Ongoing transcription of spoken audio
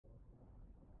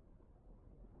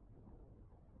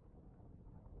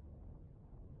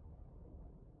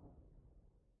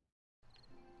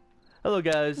Hello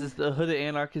guys, it's the Hooded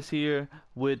Anarchist here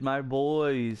with my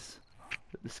boys,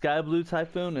 the Sky Blue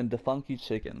Typhoon and the Funky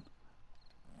Chicken.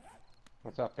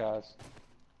 What's up, guys?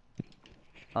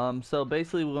 So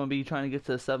basically we're gonna be trying to get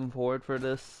to 7th Horde for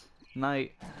this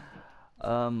night.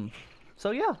 Um,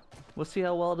 so yeah, we'll see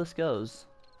how well this goes.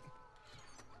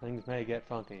 Things may get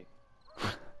funky.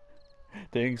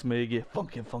 Things may get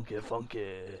funky, funky,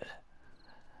 funky.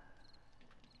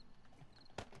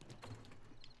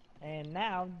 And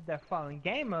now the fallen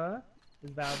gamer is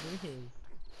about to do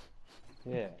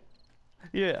his. Yeah.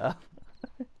 Yeah.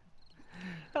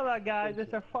 Hello guys,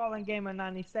 it's a fallen gamer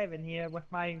 97 here with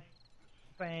my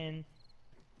friend,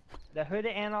 the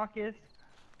Hooded Anarchist.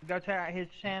 Go check out his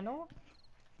channel,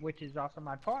 which is also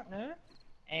my partner,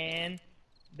 and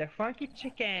the Funky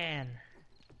Chicken.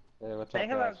 Hey, what's Say up,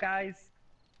 hello, guys? guys.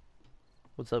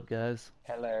 What's up, guys?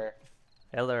 Hello.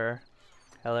 Hello.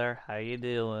 Hello. How you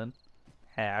doing?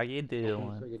 How you Open the doing?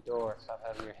 friggin' door. Stop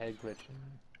having your head glitching.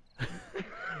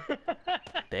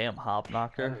 Damn, hop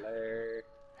knocker.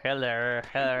 Hello. Hello.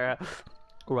 Hello.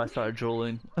 Oh, I started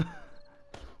drooling.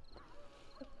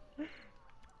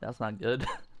 That's not good.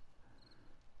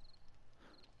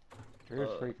 Drew's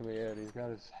freaking me out. He's got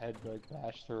his head like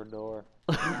bashed through a door.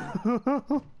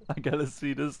 I gotta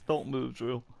see this. Don't move,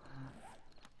 Drew.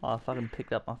 Oh, I fucking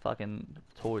picked up my fucking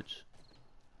torch.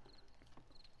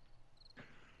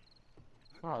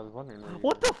 Oh, I was wondering where you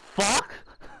What were. the fuck?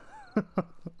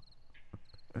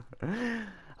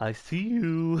 I see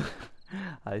you.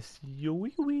 I see you,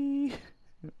 wee wee.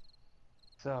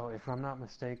 So, if I'm not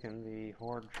mistaken, the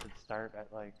Horde should start at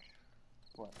like,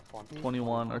 what, 20?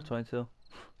 21 or 22.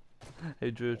 Hey,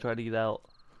 Drew, try to get out.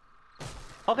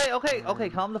 Okay,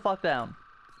 calm the fuck down.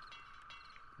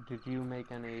 Did you make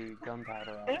any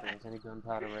gunpowder out there? Is any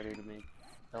gunpowder ready to make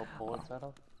help bullets out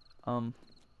of?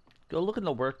 Go look in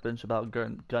the workbench about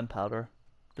gunpowder.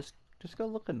 Just go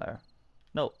look in there.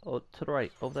 No, oh, to the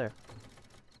right, over there.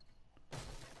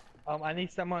 I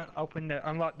need someone to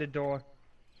unlock the door.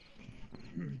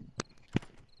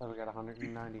 So we got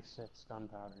 196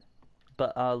 gunpowder.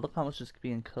 But look how much is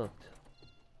being cooked.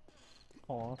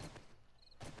 Aw.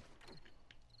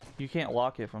 You can't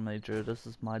lock it from me, Drew. This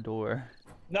is my door.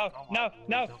 No, no,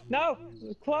 no, no!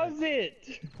 Close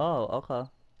it! Oh, okay.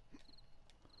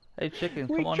 Hey, chicken,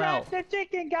 We come on out. trapped the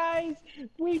chicken, guys!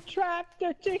 We trapped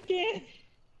the chicken!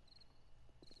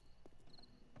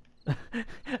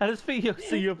 I just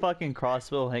see your fucking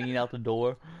crossbow hanging out the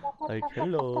door. Like,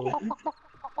 hello.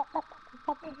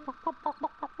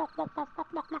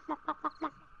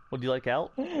 Would you like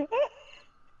out? Yes,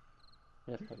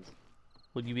 please.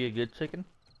 Would you be a good chicken?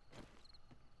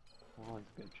 Always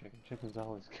good chicken. Chicken's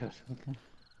always good.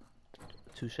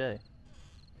 Touche.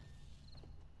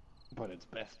 But it's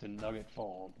best in nugget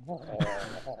form.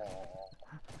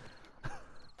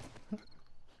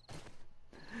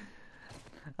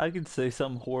 I could say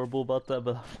something horrible about that,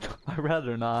 but I'd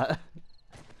rather not.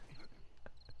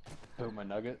 Oh, my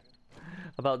nugget?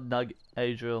 About nugget.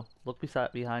 Hey, Drew, look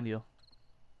behind you.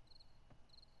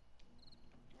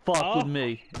 Fuck with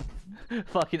me.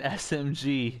 Fucking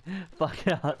SMG. Fuck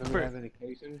out. Do we have any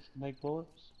casings to make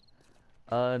bullets?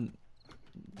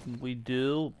 We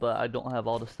do, but I don't have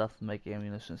all the stuff to make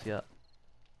ammunitions yet.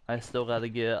 I still gotta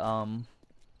get,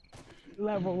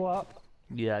 Level up.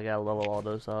 yeah, I gotta level all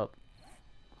those up.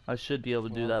 I should be able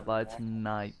to do that by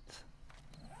tonight.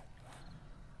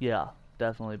 Yeah,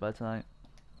 definitely by tonight.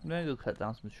 I'm gonna go cut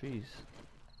down some trees.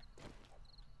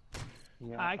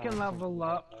 Yeah, I can level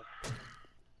up.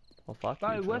 Well, fuck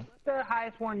Sorry, you, Drew. what's the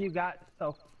highest one you got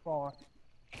so far?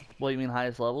 What, you mean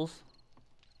highest levels?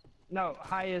 No,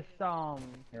 highest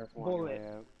Careful bullet.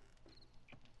 out.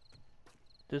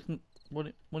 Just, what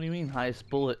do you mean highest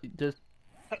bullet? Just,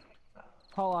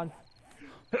 Hold on.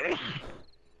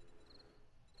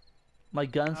 my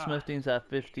gunsmithing's at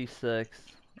 56,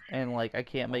 and like, I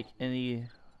can't make any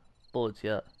bullets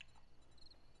yet.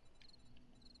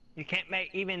 You can't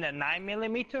make even the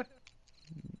 9mm?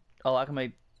 Oh, I can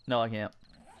make, no I can't.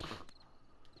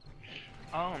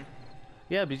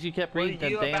 Yeah, because you kept Well, reading the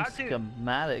you damn about to-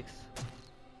 schematics.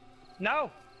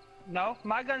 No. No,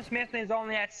 my gunsmithing is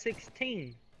only at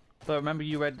 16. But remember,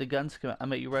 you read the gun schematic. I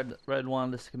mean, you read one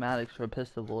of the schematics for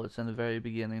pistol bullets in the very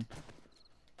beginning.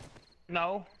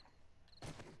 No.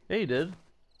 Yeah, you did.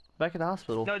 Back at the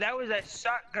hospital, No, that was a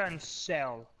shotgun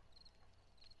shell.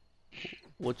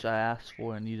 which I asked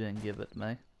for, and you didn't give it to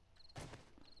me.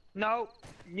 No,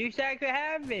 you said I could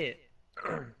have it.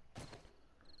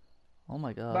 Oh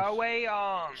my gosh. By the way,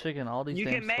 Chicken, all these you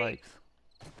damn can make- spikes.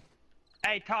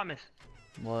 Hey, Thomas.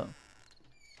 What?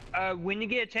 When you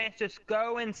get a chance, just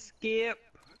go and skip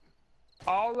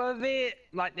all of it,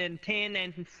 like the 10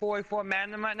 and 44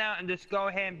 Magnum right now, and just go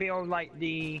ahead and build like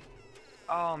the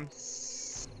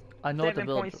I know what to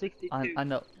build.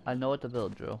 7.62. I know what to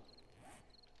build, Drew.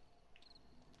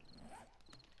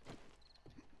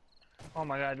 Oh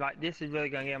my god, like this is really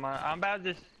gonna get my. I'm about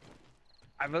to just.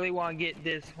 I really want to get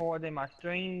this Horde in my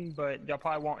stream, but they'll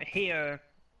probably won't hear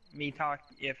me talk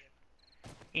if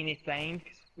anything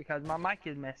because my mic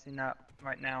is messing up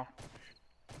right now.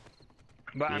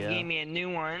 But I'm getting me a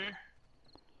new one.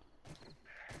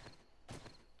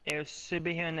 It should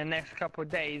be here in the next couple of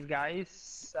days, guys.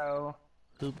 So.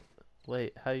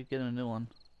 Wait, how you getting a new one?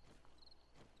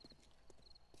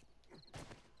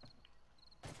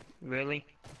 Really?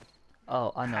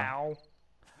 Oh, I know. How?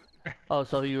 Oh,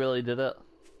 so you really did it?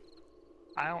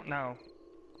 I don't know.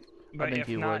 But if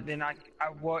not, then I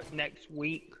work next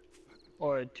week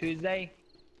or Tuesday.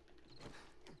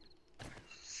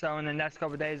 So in the next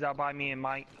couple of days, I'll buy me a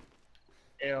mic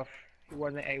if he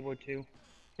wasn't able to.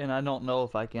 And I don't know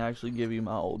if I can actually give you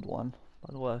my old one,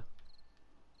 by the way.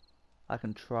 I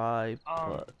can try,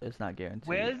 but it's not guaranteed.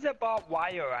 Where's the barbed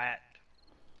wire at?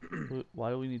 Why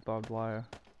do we need barbed wire?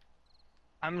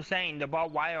 I'm saying the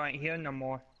barbed wire ain't here no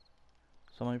more.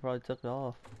 Somebody probably took it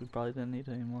off. We probably didn't need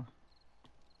it anymore.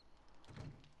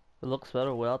 It looks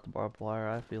better without the barbed wire,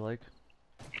 I feel like.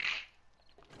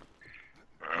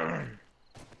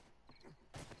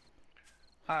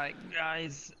 Alright,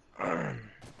 guys.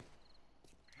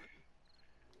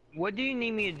 What do you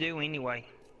need me to do anyway?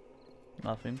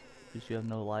 Nothing. Because you have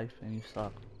no life and you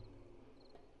suck.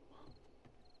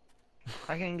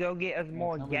 I can go get us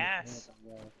more gas.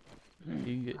 You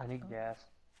can get... I need gas.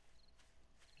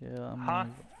 Yeah,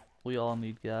 we all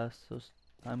need gas, so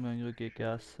I'm gonna go get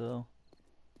gas, so...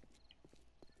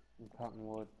 And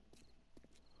cottonwood.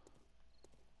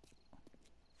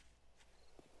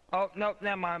 Oh, nope,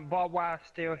 never mind. Barbed wire's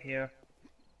still here.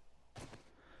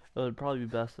 It would probably be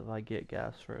best if I get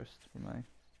gas first for my...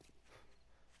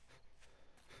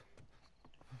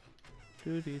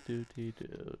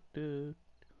 Do-dee-do-dee-do-do.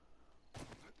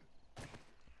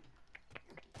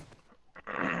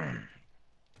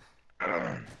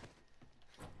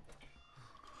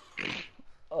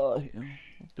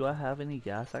 Do I have any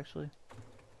gas actually?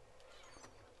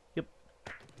 Yep.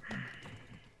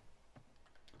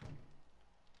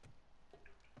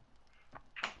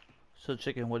 So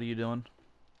chicken, what are you doing?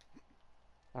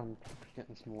 I'm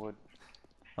getting some wood.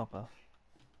 Okay.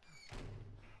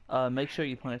 Make sure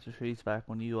you plant the trees back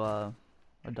when you are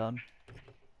done.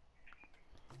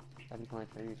 How do you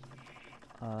plant trees?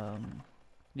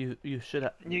 You should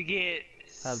You get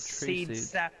have tree seeds.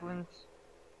 saplings.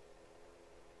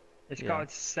 It's called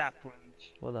saplings.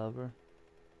 Whatever.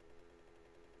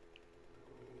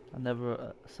 I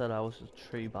never said I was a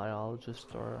tree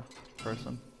biologist or a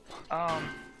person.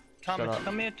 Thomas,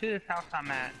 come here to this house I'm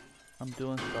at. I'm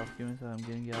doing stuff. Give me a second. I'm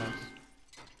getting gas.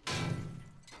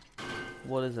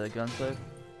 What is it? A gun safe?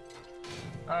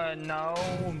 No,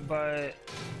 but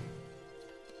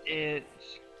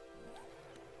it's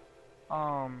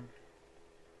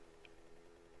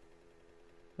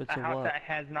It's a house what? that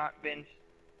has not been.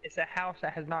 It's a house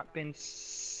that has not been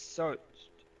searched.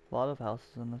 A lot of houses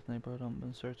in this neighborhood haven't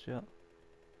been searched yet.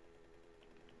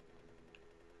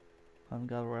 I haven't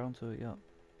got around to it yet.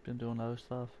 Been doing other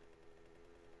stuff.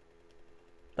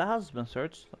 That house has been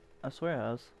searched. I swear it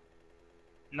has.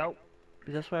 Nope.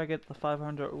 Because that's where I get the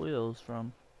 500 wheels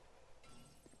from.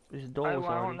 These doors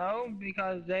I don't know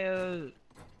because there's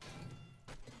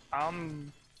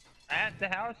at the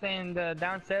house and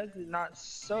downstairs is not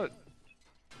searched.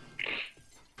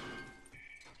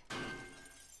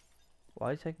 Why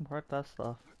are you taking apart that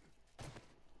stuff?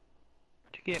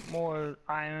 To get more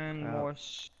iron, more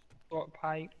short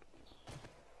pipe.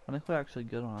 I think we're actually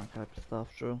good on that type of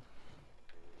stuff, Drew.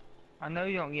 I know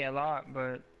you don't get a lot,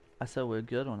 but... I said we're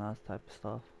good on that type of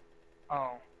stuff.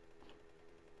 Oh.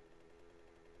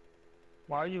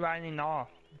 Why are you riding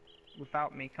off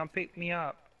without me? Come pick me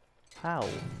up. How?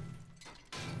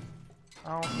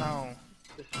 I don't know.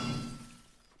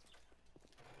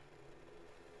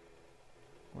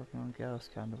 Working on gas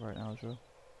kind of right now, Drew.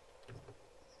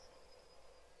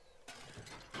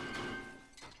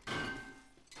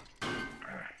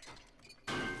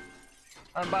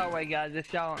 By the way, guys,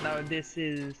 if y'all don't know, this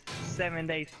is 7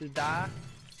 Days to Die.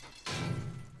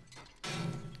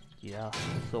 Yeah,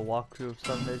 it's a walkthrough of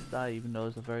 7 Days to Die, even though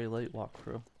it's a very late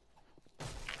walkthrough.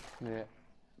 Yeah.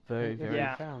 Very, very.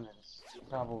 Yeah. Found this. You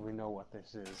probably know what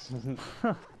this is.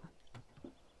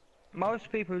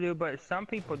 Most people do, but some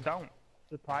people don't.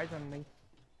 Surprisingly.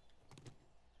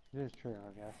 It is true,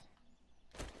 I guess.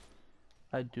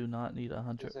 I do not need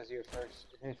 100. If this is your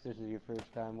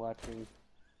first time watching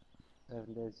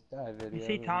 7 Days to Die You video,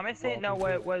 see, then Thomas didn't know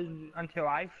welcome what to it was until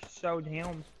I showed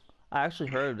him. I actually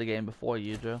heard of the game before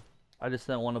you, Joe. I just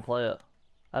didn't want to play it.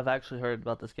 I've actually heard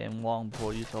about this game long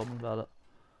before you told me about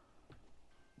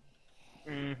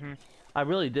it. Mm-hmm. I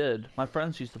really did. My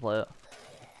friends used to play it.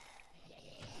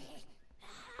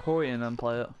 Corey and them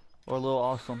play it. Or Little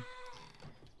Awesome.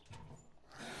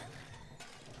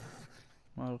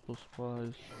 Medical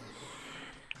supplies.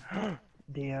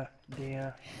 Dear.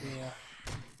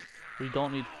 We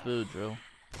don't need food, Drew.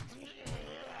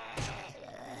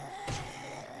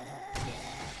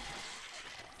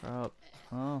 Crap.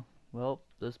 Oh, well,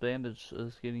 this bandage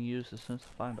is getting used as soon as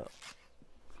I find it.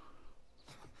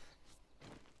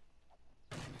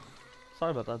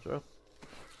 Sorry about that, Drew.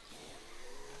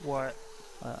 What?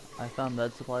 I found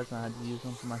med supplies and I had to use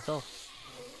them for myself.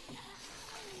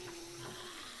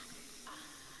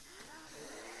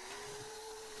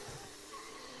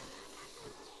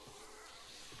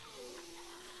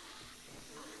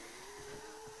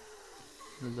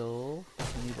 Hello?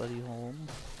 Anybody home?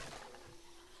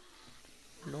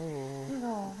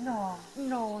 Hello? No.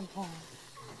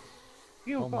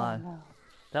 You Oh my. now.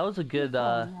 That was a good,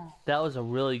 that was a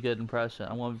really good impression.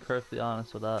 I'm gonna be perfectly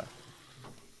honest with that.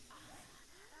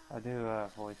 I do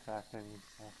voice acting and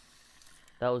stuff.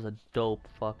 That was a dope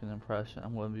fucking impression.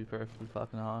 I'm gonna be perfectly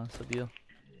fucking honest with you.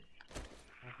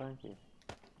 Well, thank you.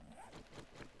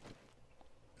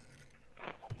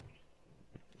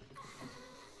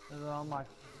 Is it on my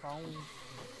phone?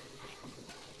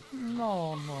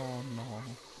 No.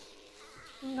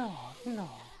 No.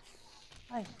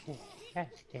 I see.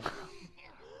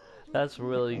 That's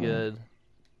really good.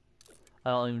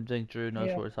 I don't even think Drew knows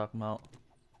Yeah. what we're talking about.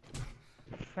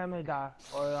 Family Guy,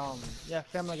 or yeah,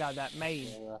 Family Guy that made.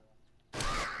 Yeah.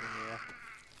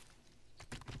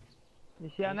 You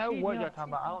see, I know what you're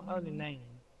talking about. I don't know the name.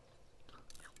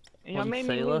 You know, What, made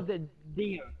me Sailor? lose the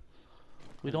deer.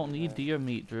 We don't need deer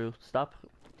meat, Drew. Stop.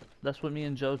 That's what me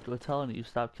and Joe were telling you.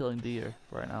 Stop killing deer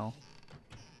right now.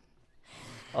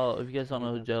 Oh, if you guys don't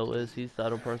know who Joe is, he's the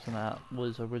other person that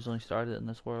was originally started in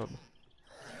this world.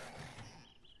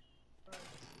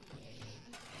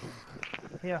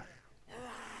 Here.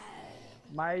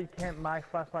 My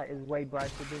flashlight is way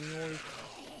brighter than yours.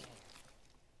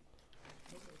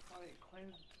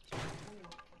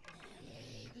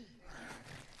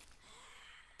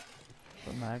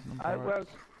 The Magnum I well,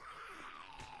 parts.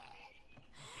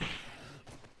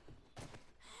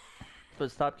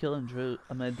 But stop killing Drew.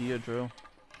 I meant deer, Drew.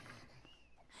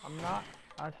 I'm not.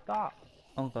 I stopped.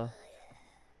 Okay.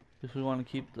 If we want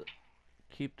to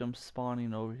keep them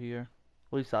spawning over here.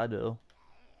 At least I do.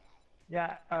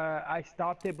 Yeah, I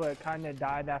stopped it, but it kind of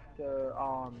died after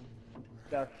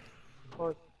the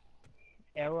first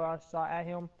arrow I shot at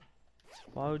him.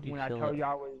 Why would you When I kill told it?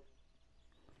 you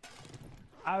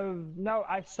no,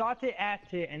 I shot it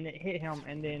at it and it hit him,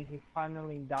 and then he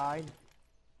finally died.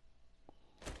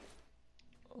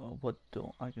 What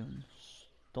don't I can?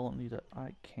 Don't need it.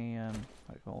 I can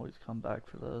always come back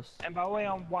for this. And by the way,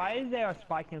 why is there a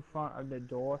spike in front of the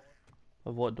door?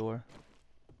 Of what door?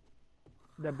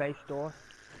 The base door?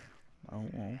 I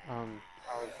don't know. I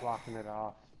was blocking it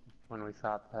off when we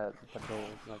thought that the door,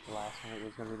 like the last one, it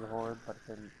was gonna be the Horde, but it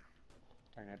didn't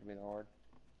turn out to be the Horde.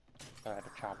 So I had to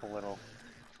chop a little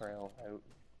trail out.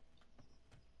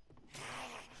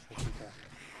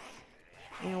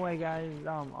 Anyway, guys,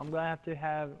 I'm gonna have to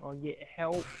have or get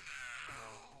help.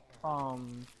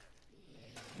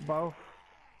 Both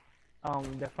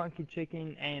the Funky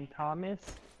Chicken and Thomas,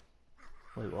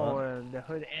 Wait, what? or the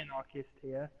Hood Anarchist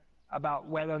here, about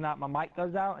whether or not my mic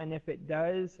goes out, and if it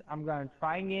does, I'm gonna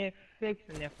try and get it fixed,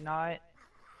 and if not,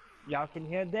 y'all can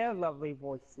hear their lovely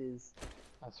voices.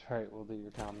 That's right, we'll do your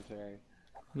commentary.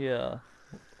 Yeah,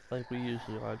 like we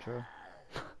usually are, Drew.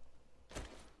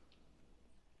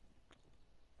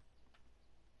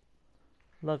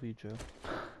 Love you, Drew.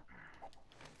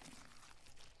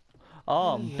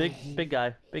 Big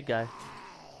guy. Big guy.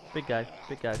 Big guy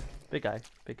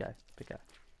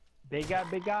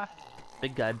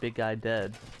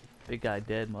dead. Big guy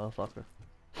dead, motherfucker.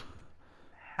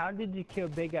 How did you kill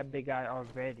Big Guy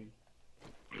already?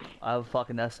 I have a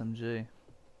fucking SMG.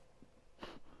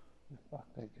 Fuck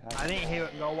that guy. I didn't hear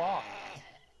it go off.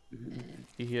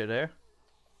 You hear there?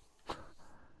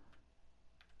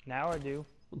 Now I do.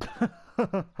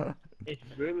 It's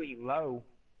really low.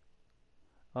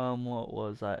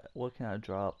 What can I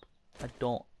drop?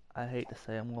 I hate to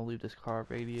say I'm gonna leave this car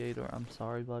radiator. I'm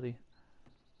sorry, buddy.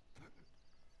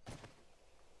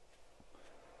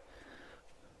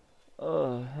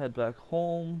 Head back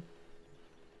home.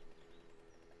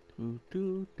 Do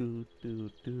do do do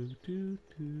do do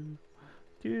do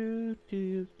do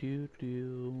do do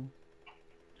do.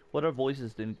 What other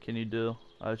voices can you do?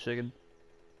 Chicken.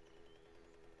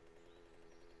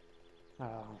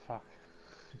 Oh, fuck.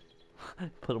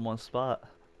 Put them on spot.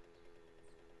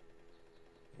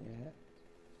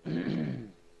 Yeah.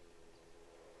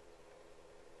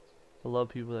 I love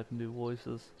people that can do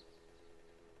voices.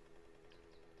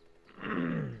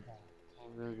 I'm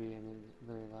really being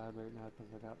very loud right now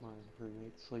because I got my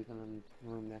roommate sleeping in the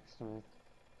room next to me.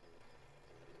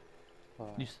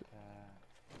 But,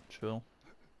 True.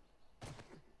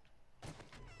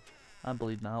 I'm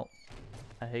bleeding out.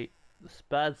 I hate this.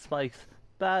 Bad spikes.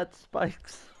 Bad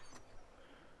spikes.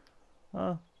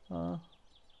 have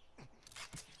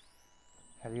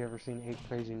you ever seen 8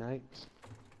 Crazy Nights?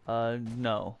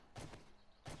 No.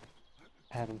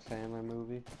 Adam Sandler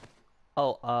movie?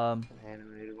 Oh, An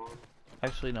animated one?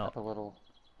 actually no. With a little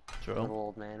True.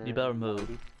 old man in You it, better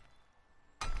move.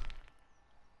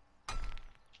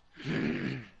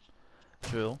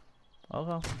 True.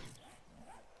 Okay.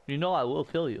 You know I will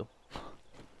kill you.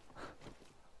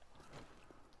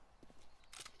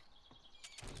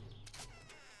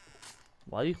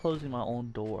 Why are you closing my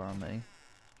own door on me?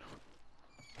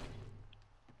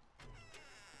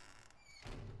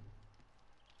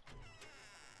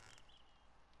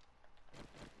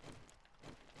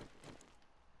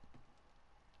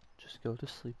 Just go to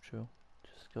sleep, Drew.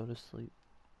 Just go to sleep.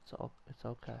 It's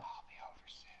okay. I'll be over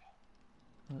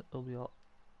soon. It'll be all.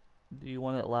 Do you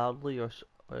want it loudly or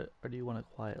do you want it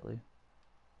quietly?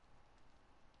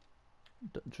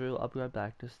 Drew, I'll be right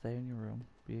back. Just stay in your room.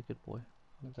 Be a good boy.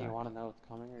 Do you want to know what's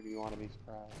coming, or do you want to be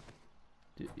surprised?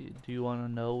 Do you want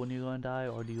to know when you're gonna die,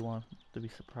 or do you want to be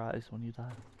surprised when you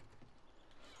die?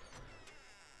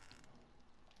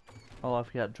 Oh, I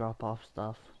forgot to drop off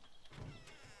stuff.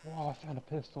 Oh, I found a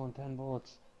pistol and 10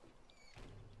 bullets.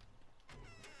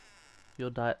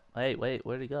 You'll die. Hey, wait,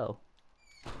 where'd he go?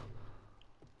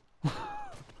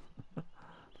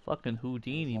 Fucking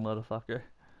Houdini, motherfucker.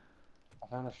 I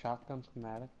found a shotgun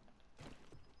schematic.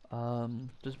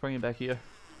 Just bring it back here.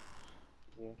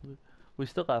 Yeah. We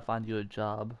still gotta find you a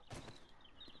job.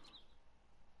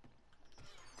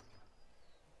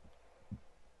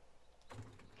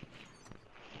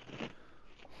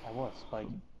 I was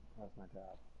spiking. That's my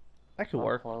job. That could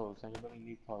work. Clothes. Anybody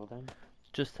need clothing?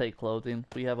 Just take clothing.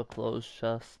 We have a clothes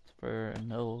chest for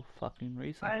no fucking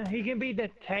reason. And he can be the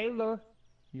tailor.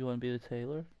 You wanna be the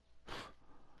tailor?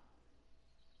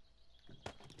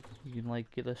 You can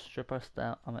like get a stripper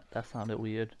down. I mean, that sounded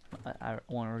weird. I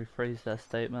want to rephrase that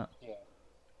statement. Yeah.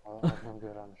 I'm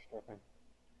good on stripping.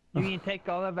 You can take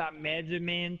all of our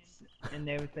measurements and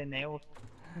everything else.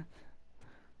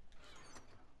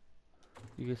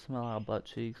 You can smell our butt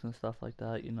cheeks and stuff like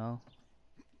that, you know.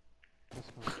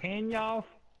 Can y'all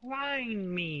find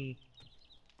me?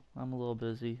 I'm a little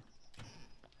busy.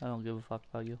 I don't give a fuck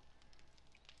about you.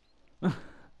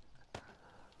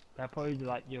 That probably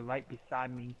like you're right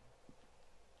beside me.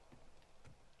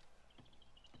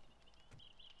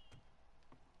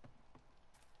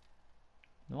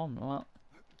 No, I'm not.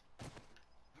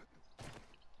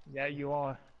 Yeah, you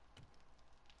are.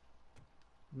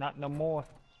 Not no more.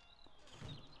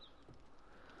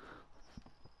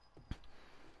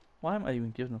 Why am I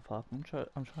even giving a fuck? I'm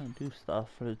trying to do stuff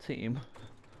for the team.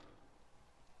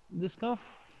 Just go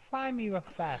find me real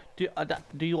fast. Do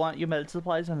you want your med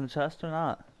supplies in the chest or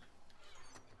not?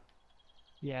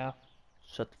 Yeah.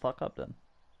 Shut the fuck up then.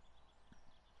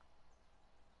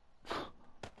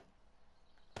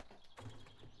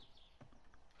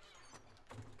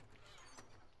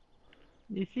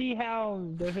 You see how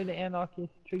the Hood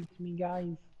Anarchist treats me,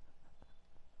 guys?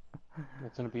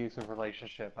 It's an abusive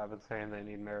relationship. I've been saying they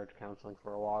need marriage counseling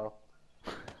for a while.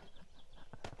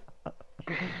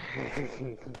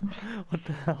 What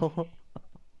the hell?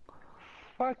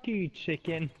 Fuck you,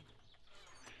 chicken.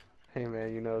 Hey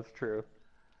man, you know it's true.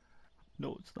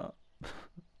 No, it's not.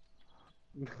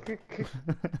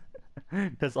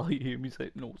 That's all you hear me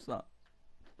say. No, it's not.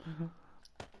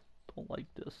 Don't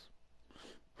like this.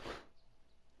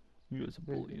 You guys are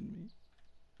bullying me.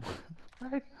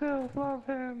 I still love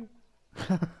him.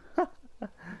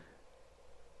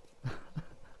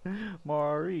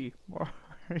 Mari.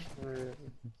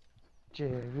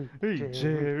 Jerry. Hey,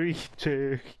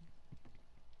 Jerry.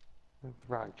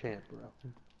 Wrong champ, bro.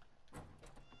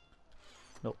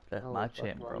 Nope, that's Oh, my fuck,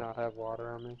 champ, do I bro. not have water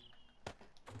on me?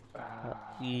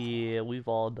 Yeah, we've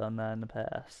all done that in the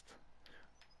past.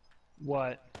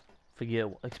 What? Forget,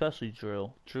 especially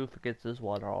Drew. Drew forgets his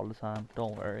water all the time.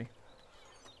 Don't worry.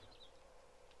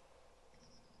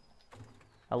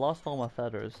 I lost all my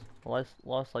feathers. I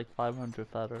lost like 500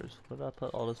 feathers. Where did I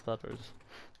put all those feathers?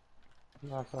 You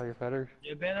lost all your feathers?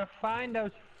 You better find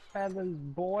those feathers,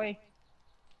 boy.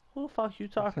 Who the fuck you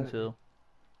talking to?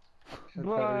 Said feathers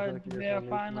Bro, like you you're better from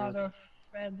find all Nature. those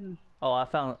feathers. Oh, I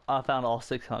found all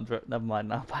 600. Never mind.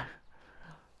 Now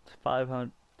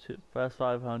 500. That's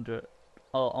 500.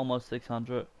 Oh, almost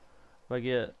 600. If I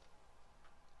get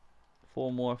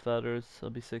 4 more feathers, it'll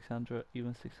be 600.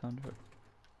 Even 600.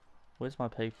 Where's my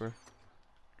paper?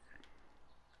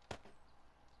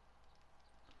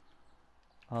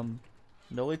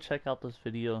 No way. Check out this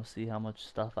video and see how much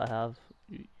stuff I have.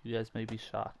 You guys may be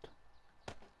shocked.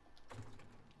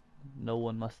 No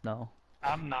one must know.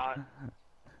 I'm not.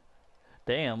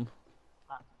 Damn.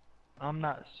 I'm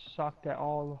not shocked at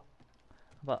all.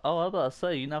 But oh, I was about to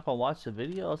say you're not gonna watch the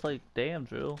video. I was like, damn,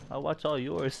 Drew. I watch all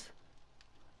yours.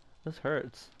 This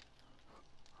hurts.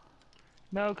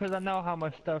 No, because I know how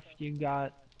much stuff you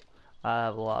got. I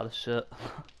have a lot of shit.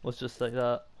 Let's just say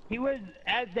that. He was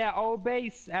at that old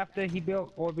base after he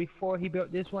built, or before he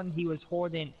built this one, he was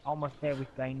hoarding almost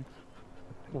everything.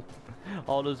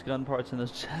 All those gun parts in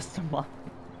his chest are mine.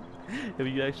 If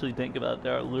you actually think about it,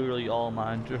 they're literally all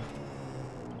mine, Drew.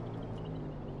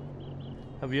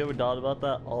 Have you ever thought about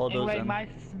that? All of those. Anyway,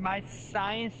 my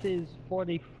science is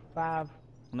 45.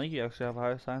 I think you actually have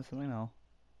higher science than me now.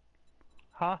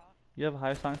 Huh? You have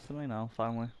higher science than me now,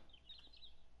 finally.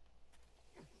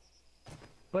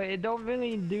 But it don't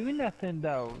really do nothing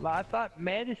though. Like, I thought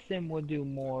medicine would do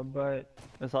more, but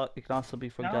It can also be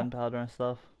for No. gunpowder and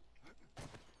stuff.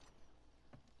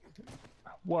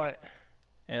 what?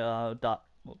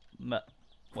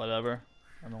 Whatever.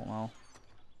 I don't know.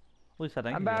 At least I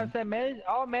think. I'm about to say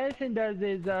all medicine does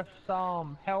is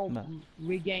some help No.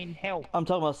 regain health. I'm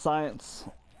talking about science.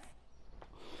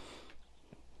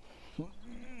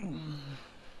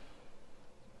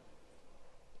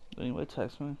 Anyway,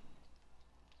 text me.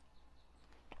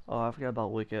 Oh, I forgot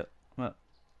about Wicket. What?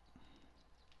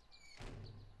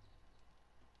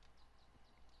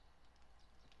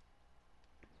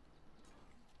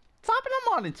 Top of the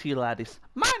morning to you, laddies.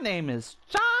 My name is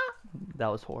John. That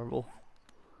was horrible.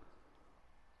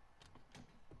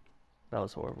 That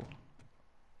was horrible.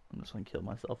 I'm just gonna kill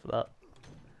myself for that.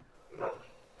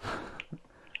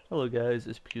 Hello guys,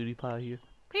 it's PewDiePie here.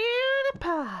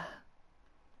 PewDiePie!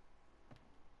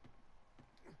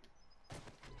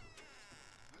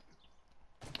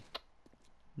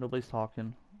 Nobody's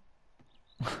talking.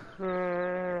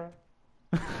 Fucking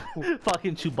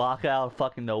Chewbacca out of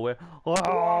fucking nowhere. Oh!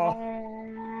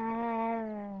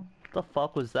 What the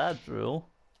fuck was that, Drew?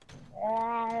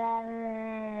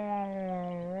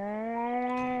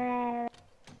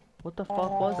 What the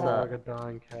fuck was Like a that?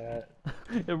 dying cat.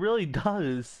 It really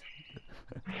does.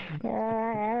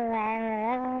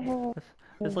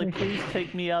 It's like, please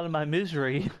take me out of my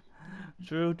misery.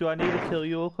 Drew, do I need to kill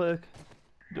you real quick?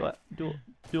 Do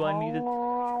I need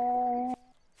to?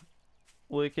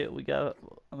 Wicket,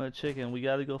 I'm a chicken. We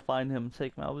gotta go find him and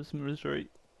take him out of his misery.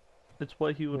 It's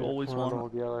what he would always come on, want.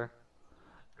 Old Yeller.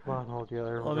 Come on, Old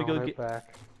Yeller. Let We're me go going get-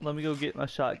 back. Let me go get my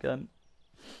shotgun.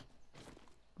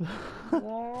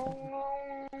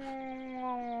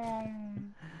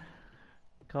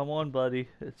 Come on, buddy.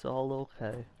 It's all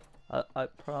okay. I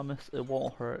promise it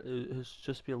won't hurt. It'll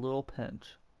just be a little pinch.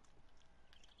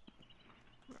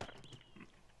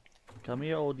 Come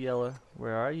here, Old Yeller.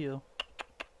 Where are you?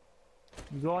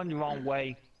 You're going the wrong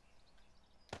way.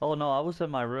 Oh no, I was in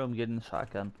my room getting the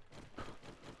shotgun.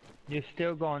 You're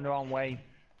still going the wrong way.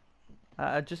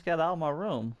 I just got out of my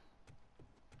room.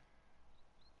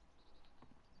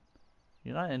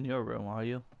 You're not in your room, are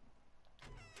you?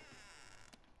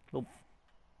 Nope.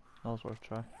 That was worth a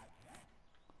try.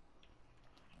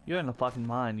 You're in the fucking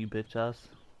mine, you bitch ass.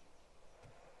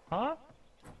 Huh?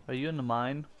 Are you in the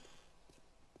mine?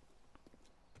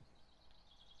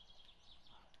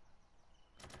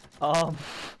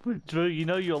 Drew, you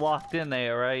know you're locked in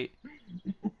there, right?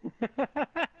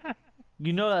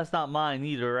 You know that's not mine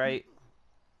either, right?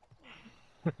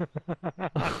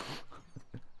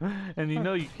 And you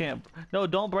know you can't. No,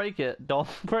 don't break it. Don't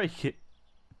break it.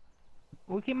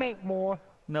 We can make more.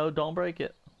 No, don't break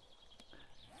it.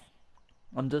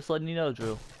 I'm just letting you know,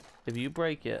 Drew. If you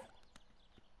break it,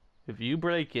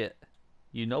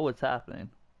 you know what's happening.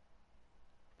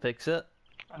 Fix it.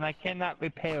 And I cannot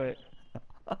repair it.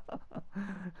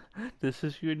 This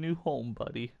is your new home,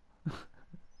 buddy.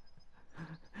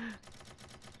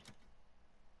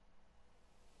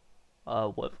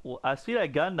 What? I see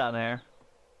that gun down there.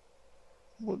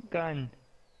 What gun?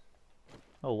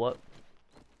 Oh, what?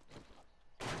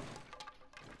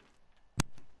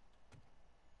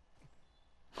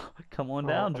 Come Come on Oh,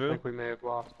 down, I Drew. think we may have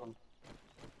lost him.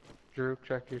 Drew,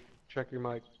 check your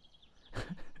mic.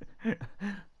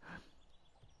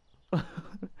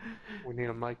 We need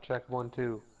a mic check 1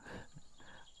 2.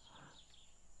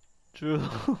 Drew.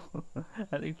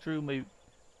 I think Drew may.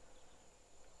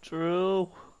 Drew.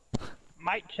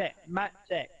 Mic check, mic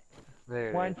check.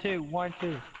 There it 1 is. 2 1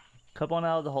 2. Come on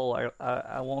out of the hole.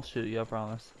 I won't shoot you, I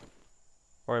promise.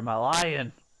 Or am I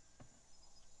lying?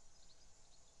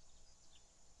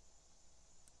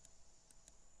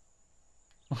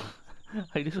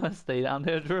 I just want to stay down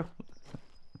there, Drew.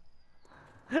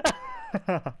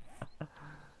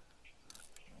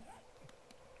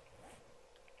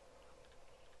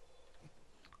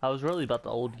 I was really about the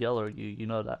old yeller. You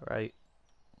know that, right?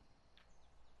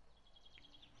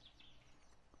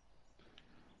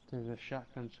 There's a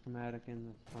shotgun schematic in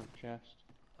the front chest.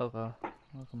 Okay.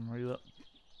 I can read it.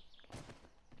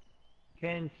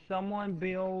 Can someone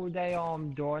build a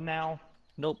door now?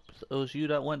 Nope. It was you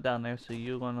that went down there, so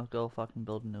you're gonna go fucking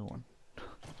build a new one.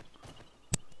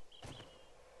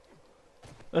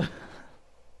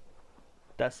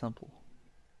 That simple.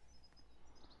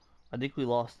 I think we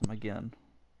lost him again.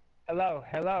 Hello,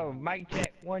 hello, mic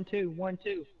check 1 2 1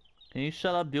 2. Can you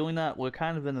shut up doing that? We're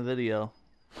kind of in the video.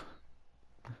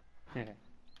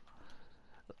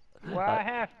 Well, I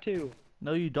have to.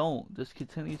 No, you don't. Just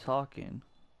continue talking.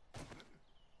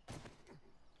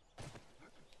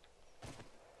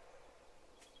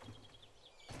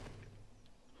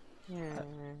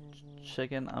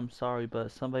 Chicken, I'm sorry,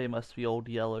 but somebody must be old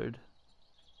yellered.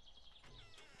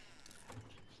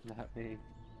 It's not me.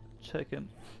 Chicken.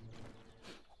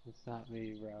 It's not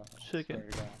me, bro. I Chicken. swear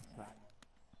to God, it's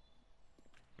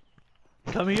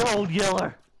not. Come here, old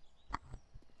yeller!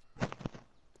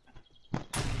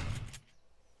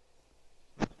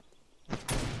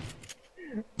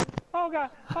 Oh god,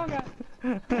 oh god.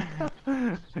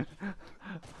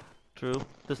 Drew,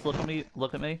 just look at me,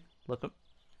 look at me, look at,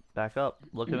 back up,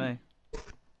 look at me.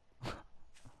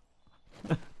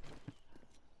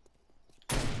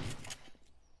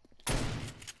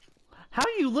 How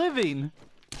are you living?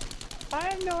 I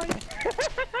have no idea.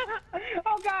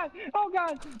 Oh god, oh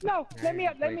god. No, let me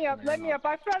up, let me up, let me up.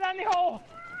 I fell down the hole.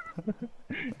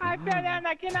 I fell down,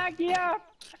 I cannot get up.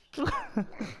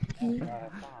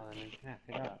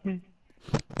 Get up.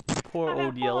 Poor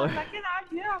old yeller. I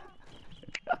cannot get up.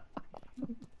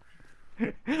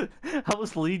 I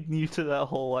was leading you to that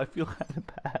hole, I feel kind of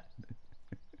bad.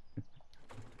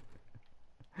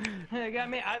 I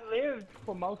mean, I lived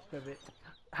for most of it.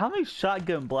 How many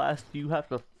shotgun blasts do you have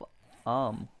to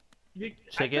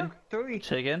Chicken? I took 3.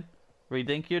 Chicken,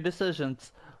 rethink your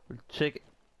decisions. Chicken.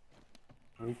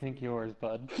 Rethink yours,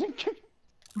 bud.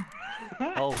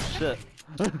 Oh shit.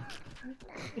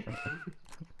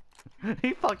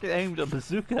 He fucking aimed a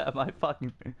bazooka at my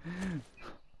fucking.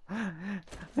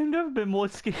 I've never been more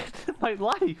scared in my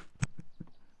life.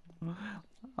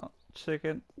 Oh,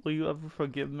 chicken, will you ever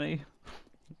forgive me?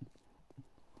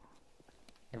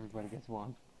 Everybody gets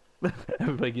one.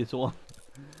 Everybody gets one.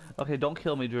 Okay, don't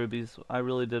kill me, Droobies. I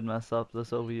really did mess up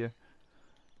this over here.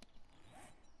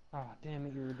 Oh, damn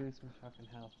it, you reduced my fucking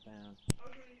health down.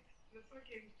 Okay, the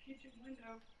fucking kitchen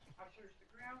window. I searched the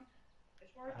ground. As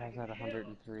far as I was at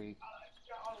 103.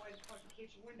 got all the way to the fucking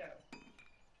kitchen window.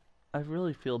 I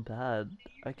really feel bad.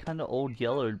 I kinda old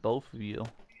yellered both of you.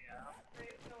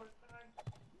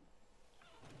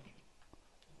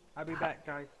 I'll be back,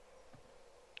 guys.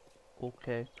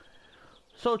 Okay.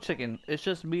 So, Chicken, it's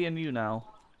just me and you now.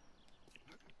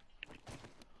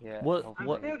 Yeah. What- hopefully.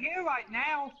 what- I'm still here right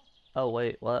now. Oh,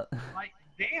 wait, what? Like,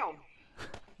 damn.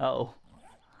 Oh.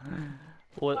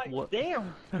 What, Like, what?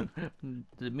 damn.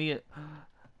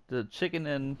 The Chicken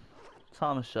and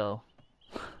Thomas show.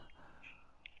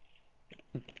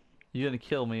 You're gonna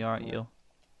kill me, aren't you?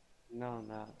 No, I'm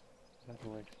not. That's a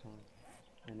waste of time.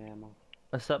 And ammo.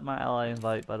 Accept my ally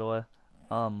invite, by the way.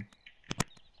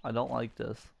 I don't like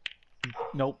this.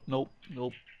 Nope, nope,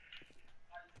 nope.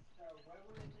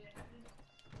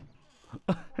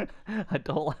 I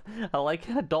don't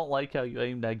like how you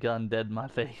aimed that gun dead in my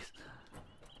face.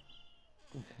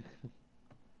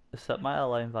 Accept my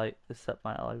ally invite. Accept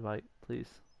my ally invite, please.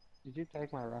 Did you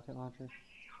take my rocket launcher?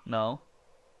 No.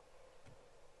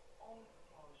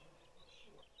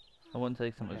 I wouldn't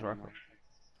take somebody's Okay, rocket.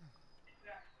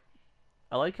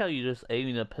 I like how you just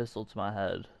aiming a pistol to my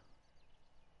head.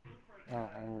 Oh,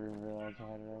 I didn't even realize I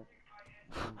had it up.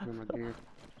 Through my gear.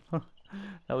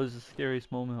 That was the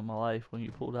scariest moment of my life when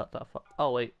you pulled out that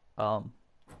oh wait, about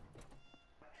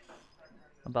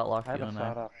I locked had you a in there.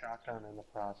 sawed-off shotgun in the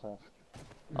process.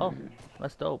 Oh,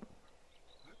 that's dope.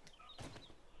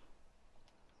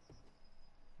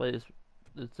 Wait,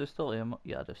 Is there still ammo?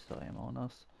 Yeah, there's still ammo on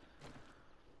us.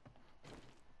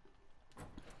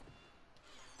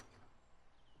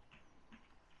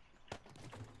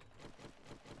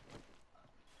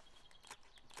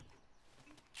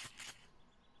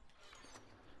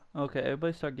 Okay,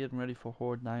 everybody start getting ready for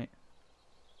Horde night.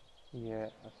 Yeah,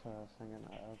 that's what I was thinking.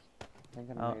 I was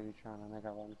thinking of maybe trying to make a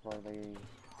run for the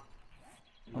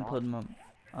I'm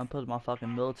rock. putting my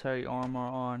fucking military armor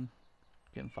on.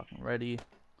 Getting fucking ready.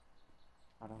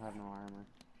 I don't have no armor.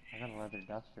 I got a leather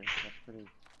duster. That's pretty.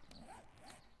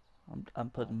 I'm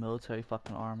putting military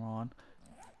fucking armor on.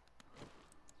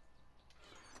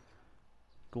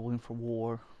 Going for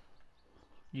war.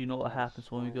 You know what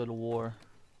happens when we go to war.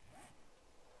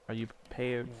 Are you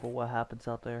prepared for what happens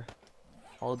out there?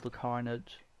 All the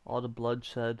carnage, all the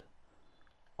bloodshed,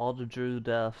 all the Drew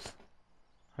deaths.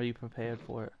 Are you prepared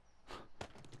for it?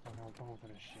 I'm going for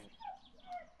this shit.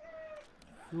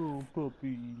 Oh,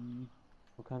 puppy.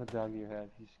 What kind of dog do you have?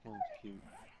 He sounds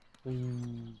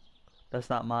cute. That's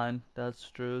not mine. That's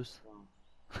Drew's.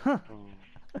 Oh.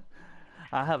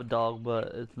 I have a dog,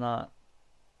 but it's not.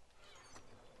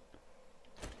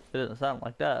 It doesn't sound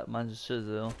like that. Mine's a Shih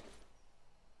Tzu.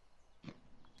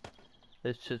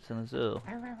 It shits in a zoo.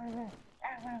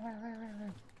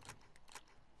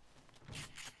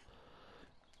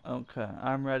 Okay,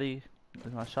 I'm ready.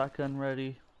 Is my shotgun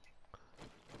ready?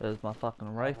 Is my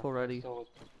fucking rifle ready?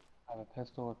 I have a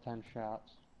pistol with 10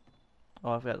 shots.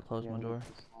 Oh, I forgot to close my door.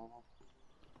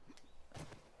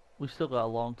 We still got a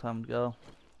long time to go.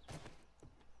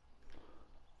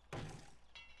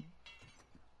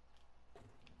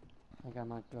 I think I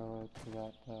might go to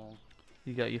that,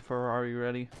 You got your Ferrari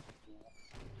ready?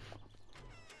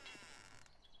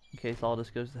 In case all this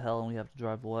goes to hell and we have to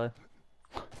drive away.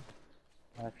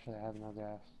 Actually, I have no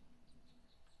gas.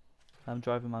 I'm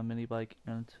driving my mini bike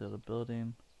into the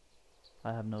building.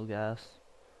 I have no gas.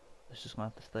 It's just gonna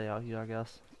have to stay out here, I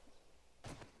guess.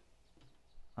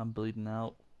 I'm bleeding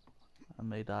out. I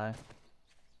may die.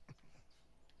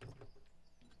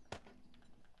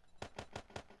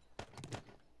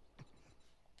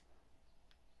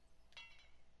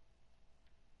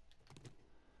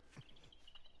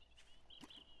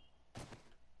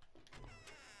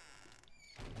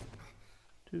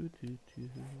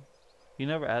 You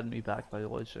never added me back, by the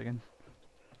way, chicken.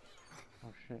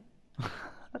 Oh shit.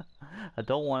 I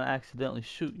don't want to accidentally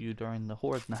shoot you during the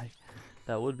Horde night.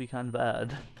 That would be kind of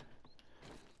bad.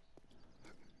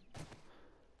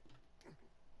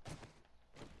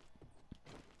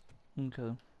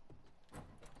 Okay.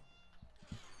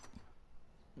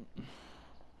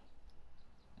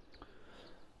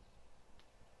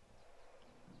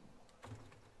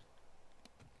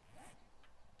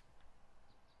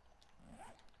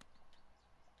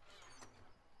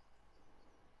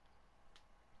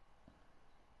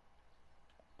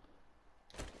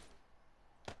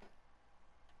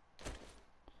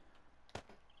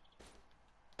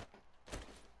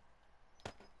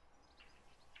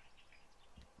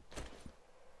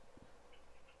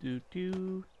 Do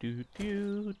do do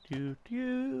do do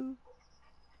do.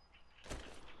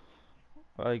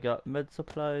 I got med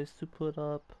supplies to put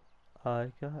up.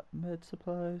 I got med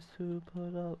supplies to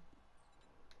put up.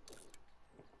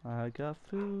 I got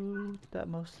food that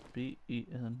must be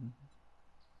eaten.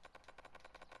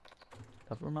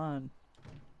 Never mind.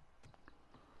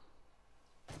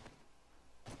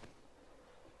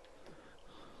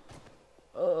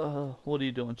 What are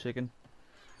you doing, chicken?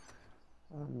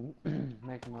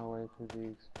 Making my way to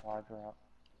the supply drop.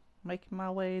 Making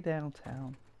my way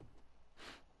downtown.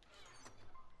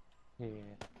 Yeah.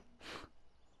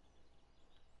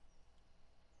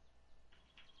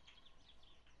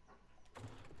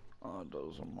 Oh,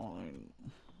 those are mine.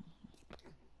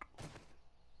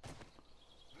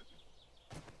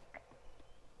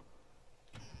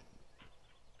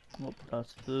 Oh,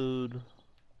 that's food.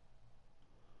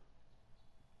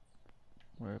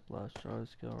 Where blast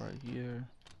jars go right here.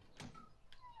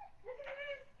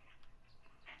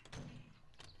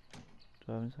 Do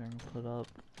I have anything to put up?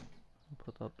 I'll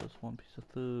put up this one piece of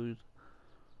food.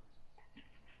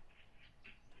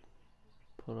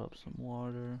 Put up some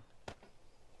water.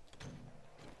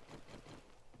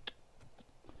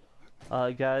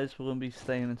 Guys, we're gonna be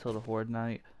staying until the Horde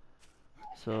night.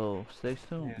 So stay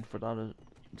tuned for that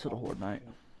until the Horde night.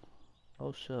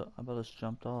 Oh shit, I bet it's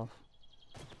jumped off.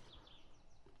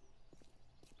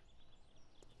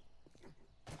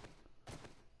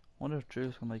 Wonder if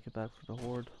Drew's gonna make it back for the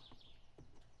Horde.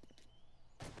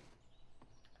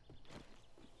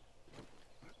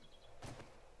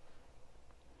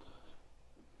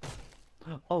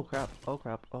 Oh crap, oh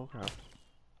crap, oh crap.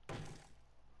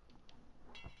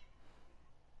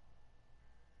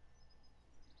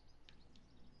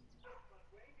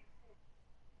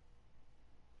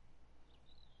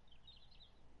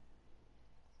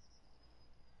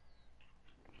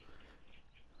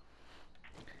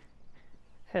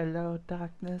 Hello,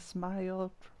 darkness, my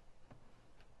old.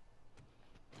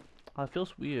 Oh, it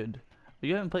feels weird.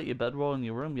 You haven't put your bedroll in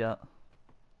your room yet.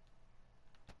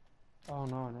 Oh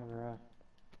no, I never have.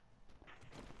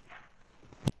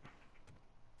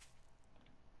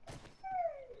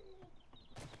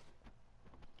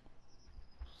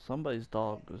 Somebody's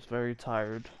dog is very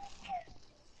tired.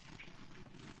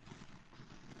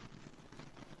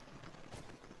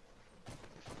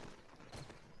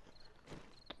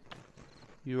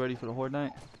 You ready for the Horde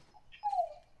night?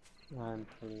 I'm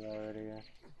pretty already, yeah.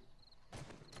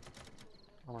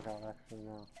 Oh my god, actually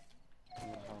no.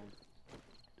 I'm not home.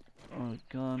 Oh,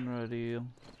 gun ready.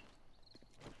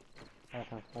 I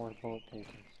have 4 bullet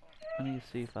cases. I need to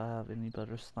see if I have any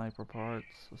better sniper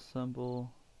parts.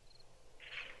 Assemble.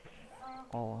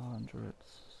 All hundreds.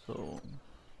 So.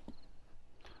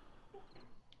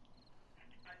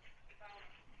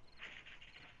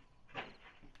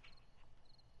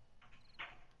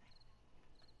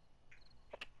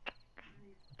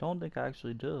 I don't think I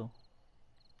actually do.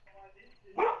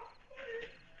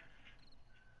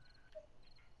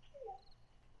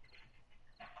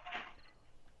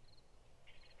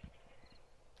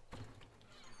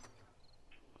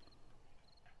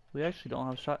 We actually don't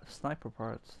have sniper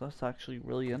parts. That's actually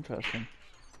really interesting.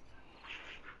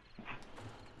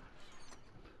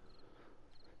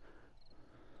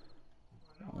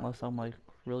 Unless I'm like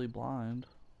really blind.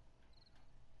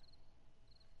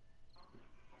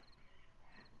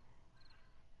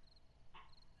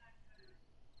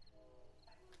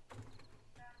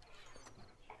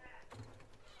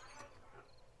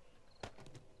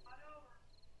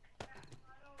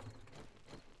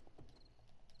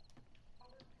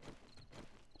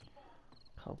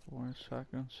 Couple more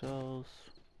shotgun shells.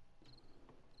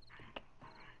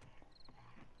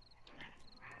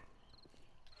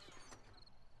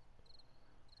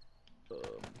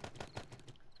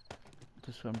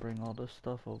 Just gonna bring all this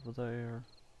stuff over there.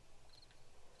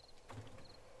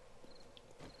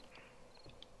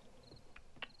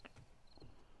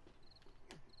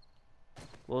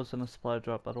 What was in the supply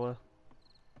drop, by the way?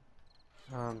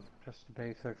 Just the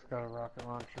basics, got a rocket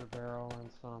launcher barrel and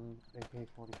some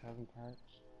AK-47 parts.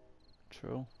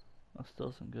 True. That's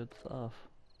still some good stuff.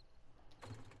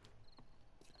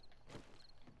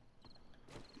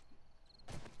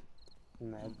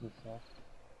 Meds and stuff.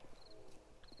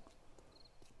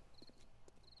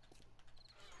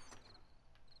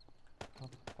 Oh,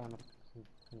 found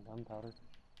some gunpowder.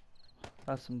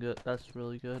 That's some good. That's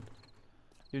really good.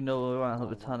 You know we want to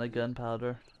have a ton of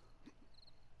gunpowder.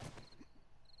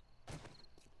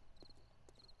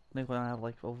 I think we want to have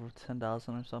like over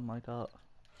 10,000 or something like that.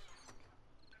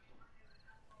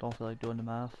 Don't feel like doing the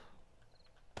math.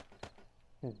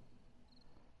 2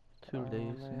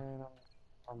 days. Man,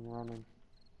 I'm running.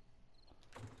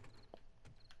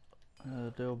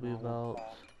 There'll be about.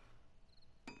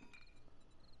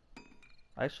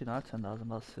 Actually, not 10,000.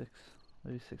 About 6,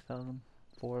 maybe 6,000,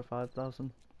 4 or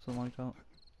 5,000, something like that.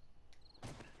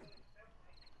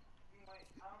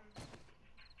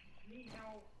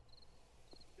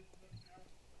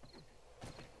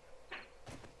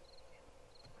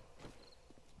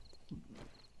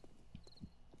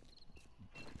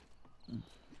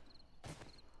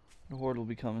 The Horde will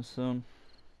be coming soon.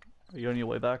 Are you on your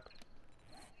way back?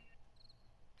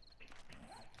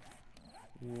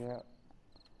 Yeah.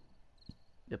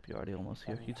 Yep, you're already almost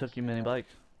here. You took your mini bike?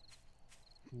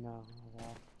 No,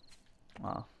 well.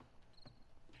 Ah.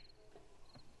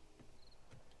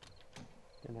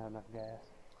 Didn't have enough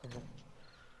gas.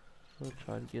 We'll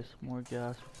try to get some more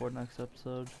gas before next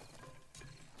episode.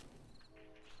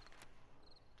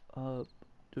 Do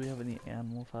we have any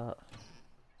animal fat?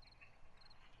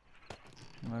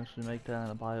 I'll actually make that in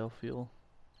a biofuel.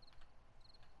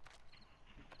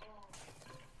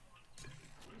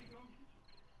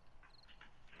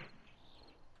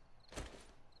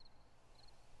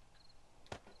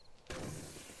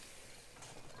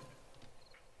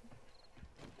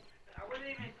 I wasn't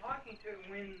even talking to him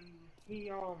when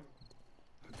he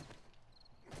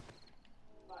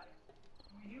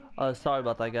Sorry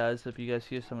about that, guys. If you guys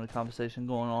hear some of the conversation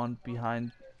going on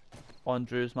behind on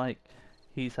Drew's mic,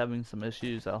 he's having some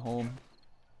issues at home.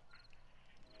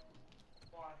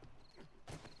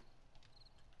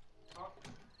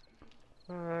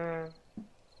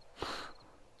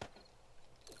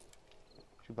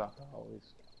 Chewbacca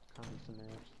always calms the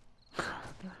nerves.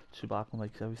 Chewbacca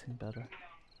makes everything better.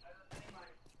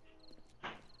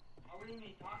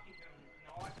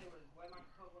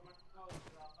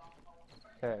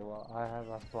 Okay, well, I have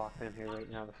us blocked in here right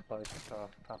now, the spike, so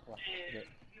top left it.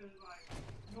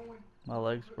 My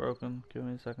leg's broken. Give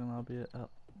me a second, I'll be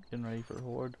getting ready for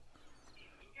Horde.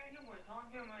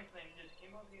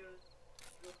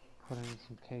 Putting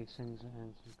some casings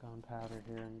and some gunpowder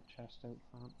here in the chest out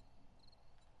front.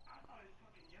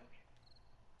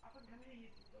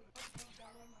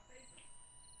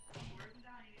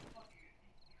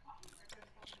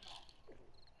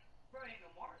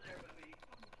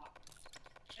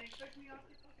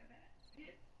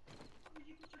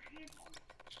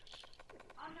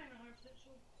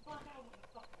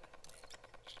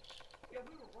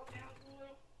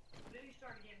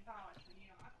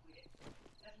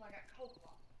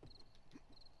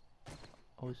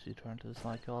 Always you turn this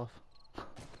mic off.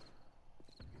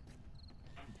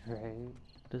 Right.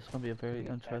 This is gonna be a very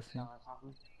interesting.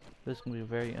 This is gonna be a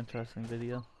very interesting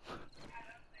video.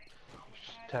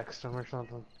 Text him or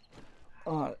something.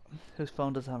 His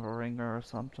phone doesn't have a ringer or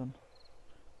something.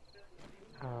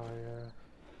 Oh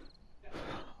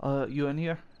yeah. You in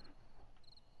here?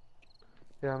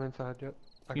 Yeah, I'm inside. Yep.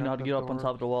 You know how to get up on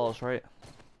top of the walls, right?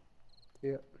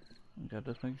 Yeah. Okay,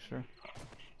 just making sure.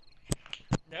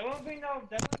 There won't be no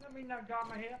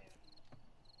drama here.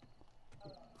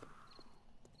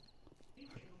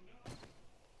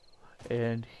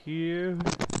 And here.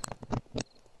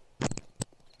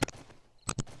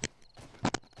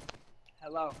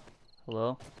 Hello.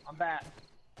 Hello? I'm back.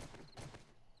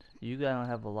 You gotta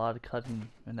have a lot of cutting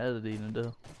and editing to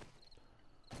do.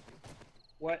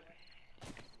 What?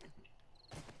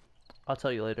 I'll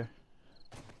tell you later.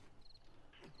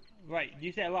 Right,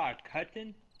 you said a lot of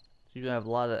cutting? You're gonna have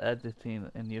a lot of editing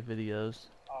in your videos.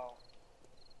 Oh.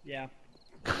 Yeah.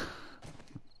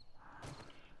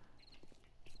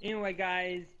 Anyway,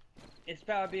 guys, it's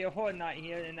about to be a Horde night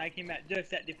here, and I came at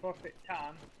just at the perfect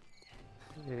time.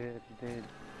 Yeah, it did.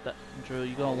 Drew,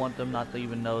 you're gonna want them not to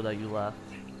even know that you left.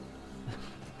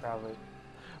 Probably.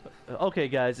 Okay,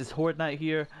 guys, it's Horde night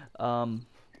here.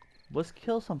 Let's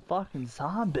kill some fucking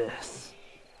zombies.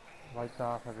 Lights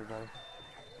off, everybody.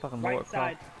 Fucking Right Lord,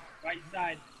 side. Right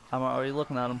side. I'm already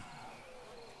looking at them.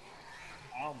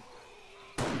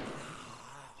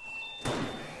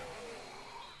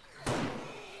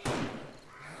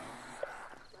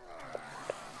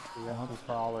 We got some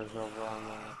crawlers over on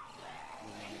the...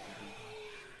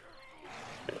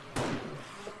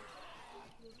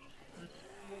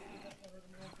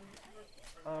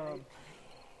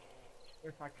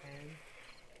 If I can.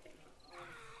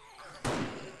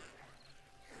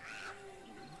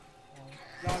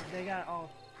 No, they got, I'm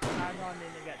on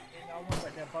there, they got 10 on one,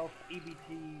 but they're both EBT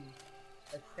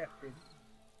accepted.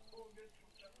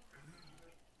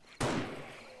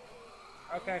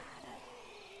 Okay.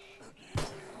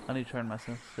 I need to turn my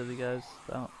sensitivity, guys,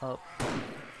 down, up.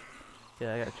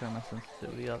 Yeah, I gotta turn my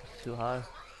sensitivity up. It's too high.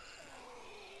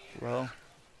 Low.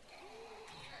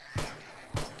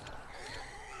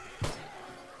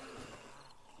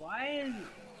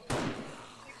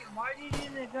 Why are you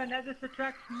using a gun? That just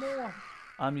attracts more.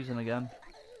 I'm using a gun.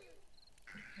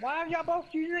 Why are y'all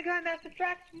both using a gun? That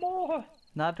attracts more.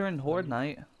 Not during Horde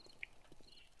night.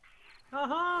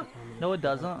 Uh-huh. No, it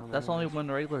doesn't. That's only when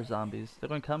regular zombies. They're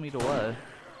gonna come either way.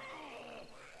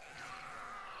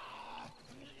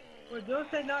 Well, Joe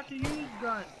said not to use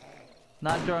guns.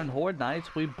 Not during Horde nights.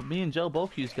 Me and Joe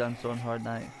both use guns during Horde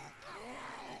night.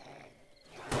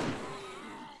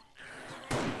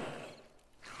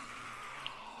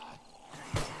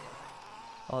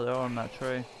 Oh, they're on that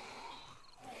tree.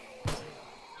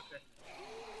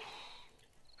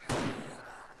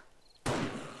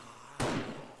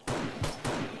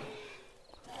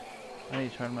 I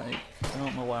need to turn my... I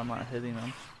don't know why I'm not hitting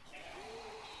them.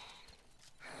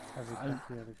 Have we checked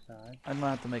the other side? I'm gonna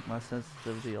have to make my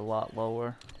sensitivity a lot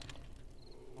lower.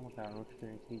 Oh my god, looks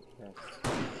very heat check.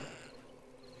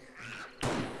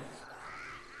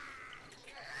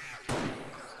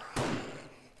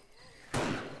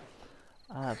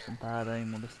 I have some bad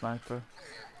aim with a sniper.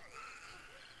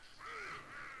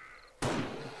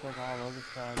 Looks like all other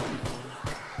sides.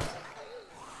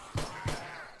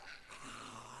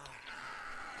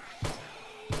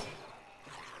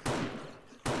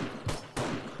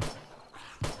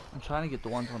 I'm trying to get the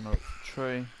ones on the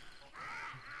tree.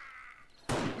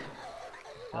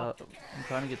 I'm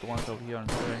trying to get the ones over here on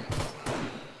the tree.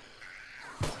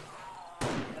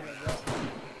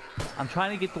 I'm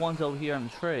trying to get the ones over here on the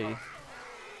tree.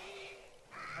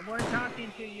 I wasn't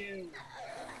talking to you.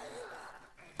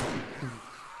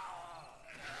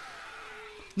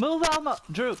 Move out,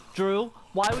 Drew,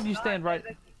 why would you stand right?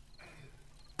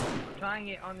 I'm trying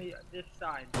it on this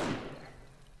side.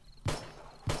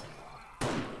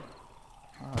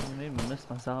 Oh, you made me miss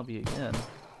my zombie again.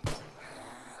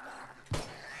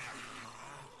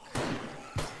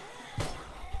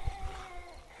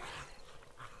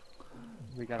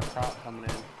 We got a prop coming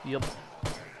in. Yep.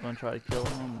 Gonna try to kill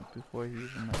him before he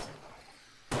even.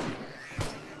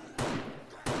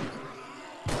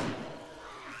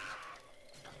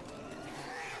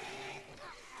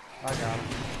 I got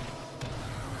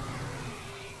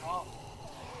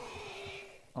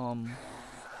him.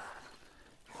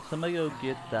 Somebody go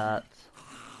get that.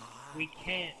 We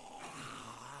can't.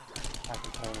 I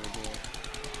can totally do it.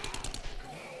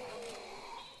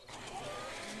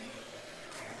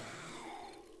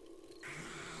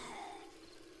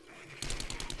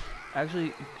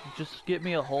 Actually, just get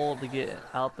me a hole to get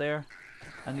out there.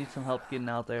 I need some help getting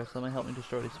out there. Somebody help me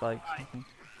destroy these spikes.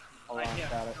 Hold Right on, here.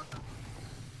 got it.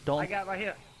 I got it right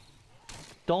here.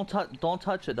 Don't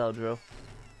touch it though, Drew.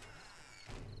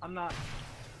 I'm not.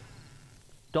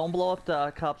 Don't blow up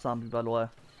the cop zombie, by the way.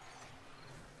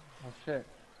 Oh shit.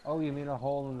 Oh, you mean a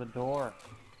hole in the door?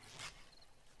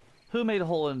 Who made a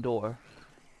hole in the door?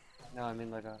 No, I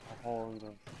mean like a hole in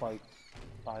the spikes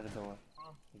by the door.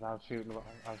 'Cause I was shooting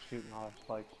all the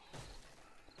spikes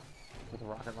with a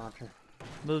rocket launcher.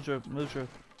 Move, Drew. Move, Drew.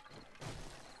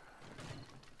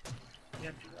 You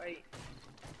have to wait.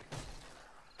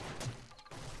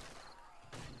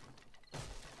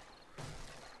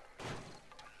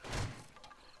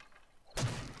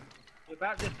 You're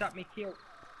about to got me killed.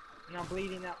 And I'm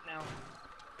bleeding out now.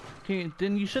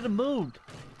 Then you should have moved.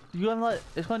 You gonna let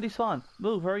it's gonna despawn.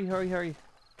 Move, hurry, hurry, hurry.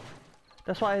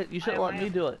 That's why you should let me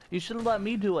do it. You should have let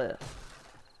me do it.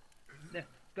 There.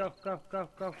 Go, go, go,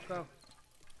 go, go.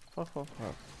 Fuck.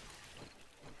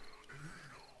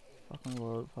 Fucking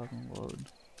load, fucking load.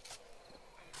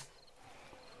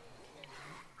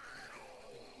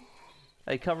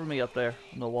 Hey, cover me up there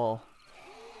on the wall.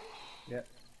 Yep.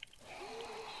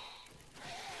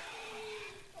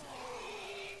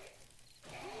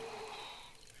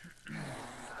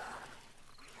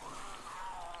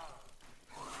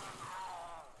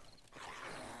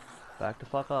 Back the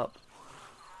fuck up.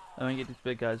 I'm gonna get these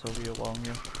big guys over here while I'm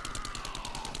here.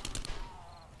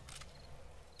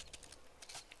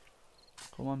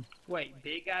 Come on. Wait,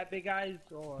 big eyes,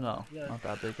 or No, yeah. not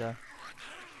that big guy.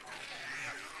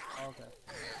 Okay.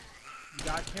 You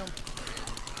got him.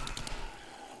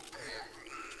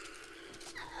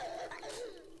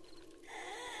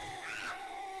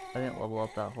 I didn't level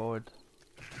up that Horde.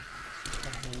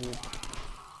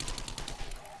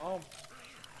 Oh.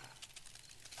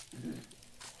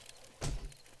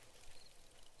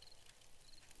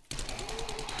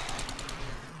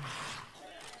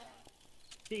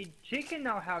 See, chicken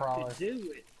know how Probably. to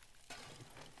do it.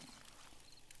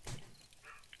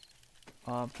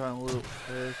 I'm trying to loot.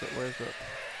 Where is it? Where is it?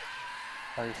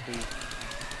 By your feet.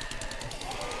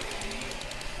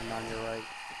 And on your right.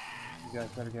 You guys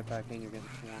better get back in, you're getting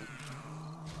swarmed.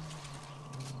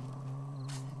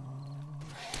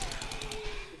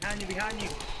 Behind you.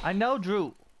 I know,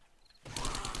 Drew.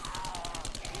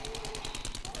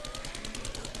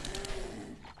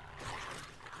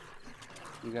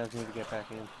 You guys need to get back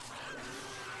in.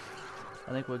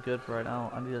 I think we're good for right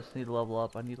now. I just need to level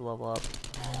up. I need to level up.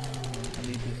 I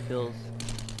need these kills.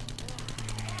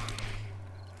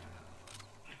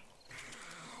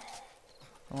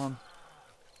 Come on.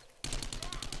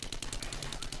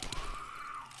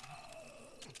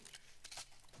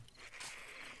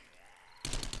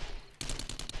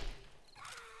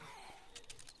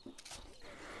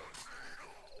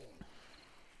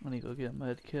 I need to go get a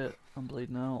med kit. I'm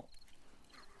bleeding out.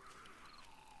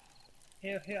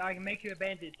 Here, I can make you a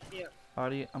bandage. Here.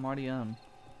 I'm already in.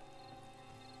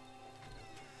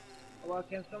 Well,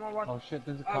 can someone watch? Oh shit,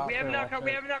 there's a cop we have there, no watch cop. it.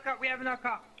 We have no cop. We have no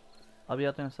cop. I'll be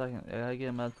out there in a second. I gotta get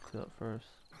a med kit first.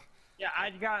 Yeah,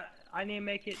 I need to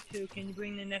make it too. Can you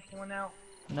bring the next one out?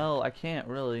 No, I can't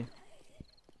really.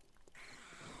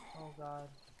 Oh god.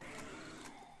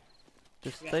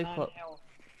 Just We got stay 9 put. health.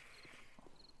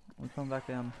 We come back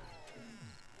in.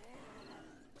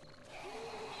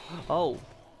 Oh,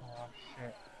 Oh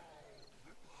shit.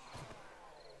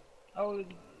 Oh,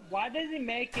 why does he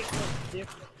make it look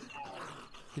different?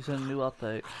 he's in a new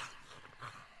update.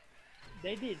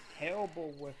 They did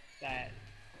terrible with that.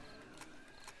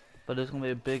 But there's gonna be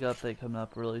a big update coming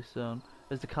up really soon.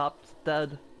 Is the cop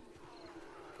dead?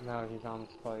 No, he's on the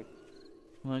spike.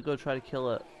 I'm gonna go try to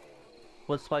kill it.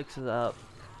 What spikes is it up?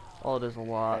 Oh, there's a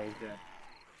lot. Yeah, he's dead.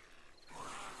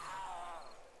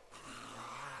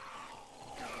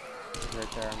 He's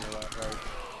right there on your left,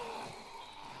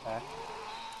 right.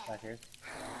 Back here.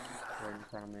 Right in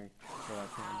front of me. So I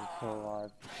can't be still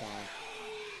alive. It's fine.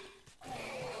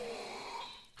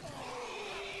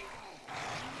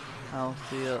 I don't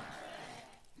see it.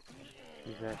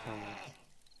 He's there somewhere.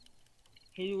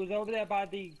 He was over there by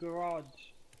the garage.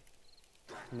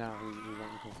 No, he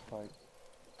went into the spike.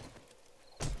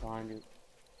 behind you.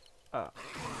 Ah.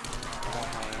 I don't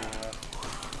have any left.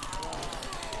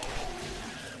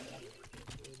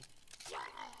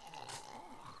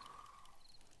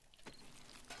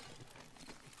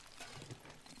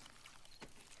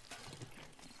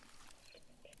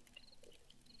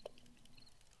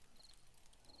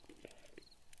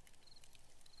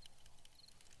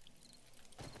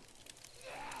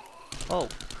 Oh.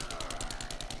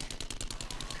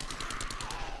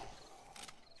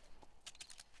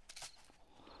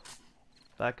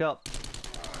 Back up.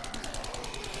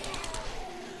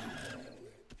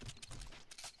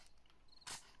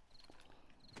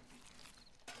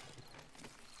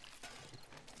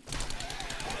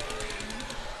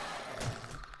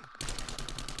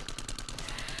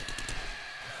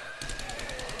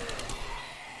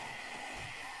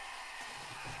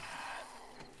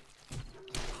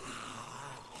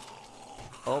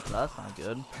 Oh, that's not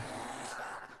good.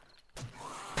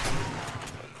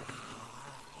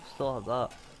 Still have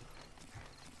that.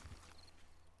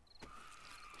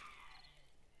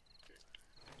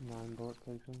 Nine bullet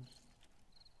stations.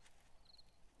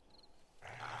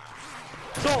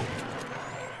 Go!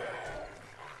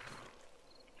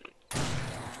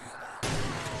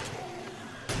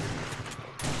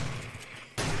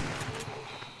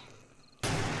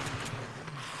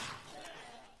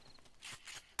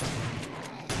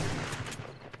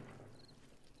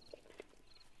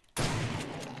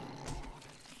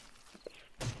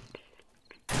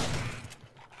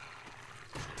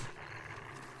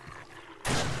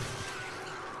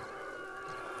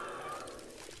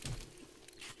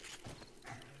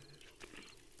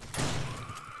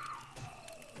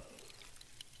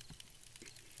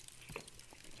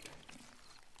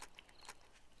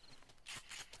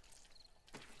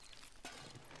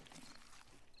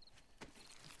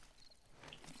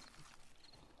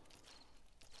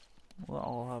 What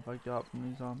all have I got from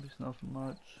these zombies? Nothing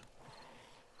much.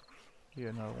 Here,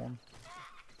 another one.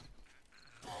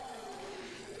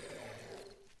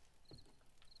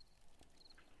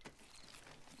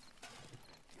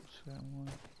 Second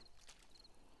one.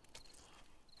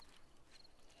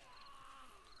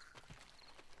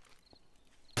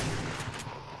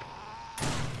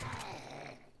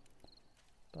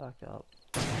 Back up.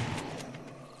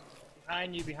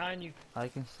 Behind you, behind you. I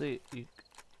can see it. You...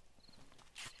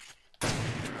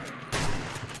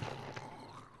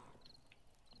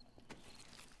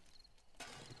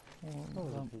 Oh,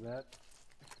 look at that.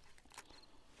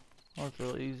 Oh, it's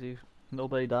real easy.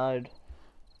 Nobody died.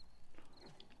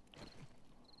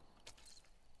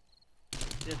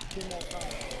 Just 2 more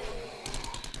times.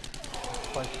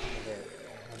 Spike over there.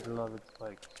 My beloved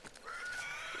spike.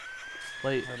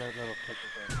 Wait, Oh, that little click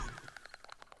of it.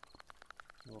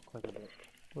 Little click of it.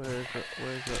 where is it?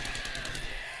 Where is it?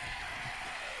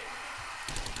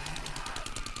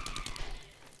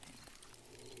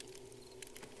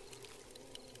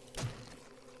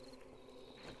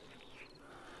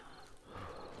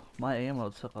 My ammo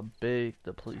took a big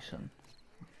depletion.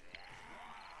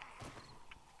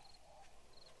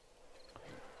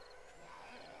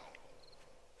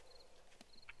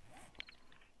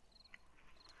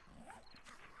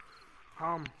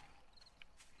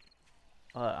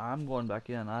 I'm going back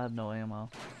in. I have no ammo.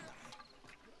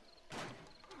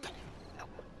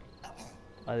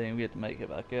 I didn't even get to make it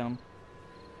back in.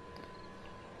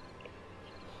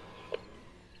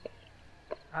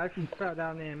 I can fell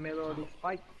down there in the middle of these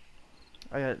spikes.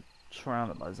 I got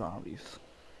surrounded by zombies.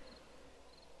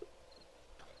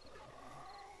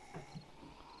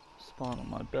 Spawn on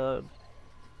my bed.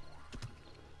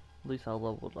 At least I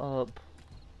leveled up.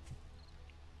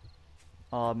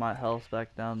 Oh, my health's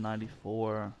back down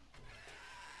 94.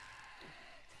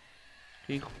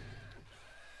 He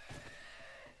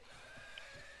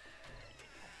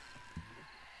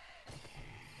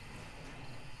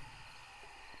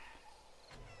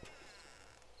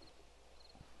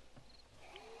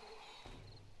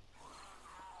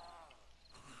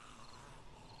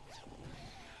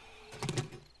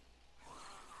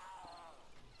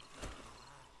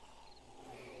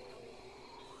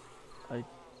I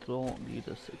don't need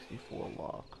a 64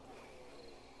 lock.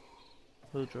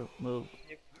 Move.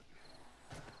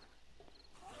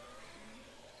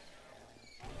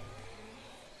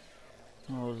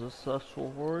 Oh, is this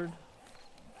successful Horde?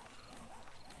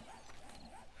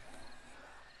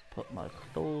 Put my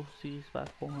clothes back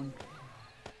on.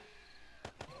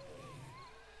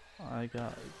 I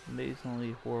got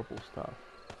amazingly horrible stuff.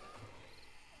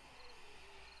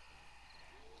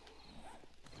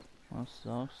 That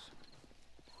sucks.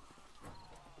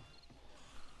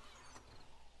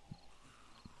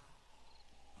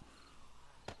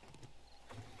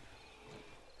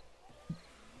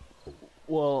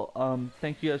 Well,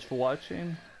 thank you guys for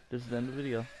watching. This is the end of the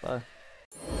video. Bye.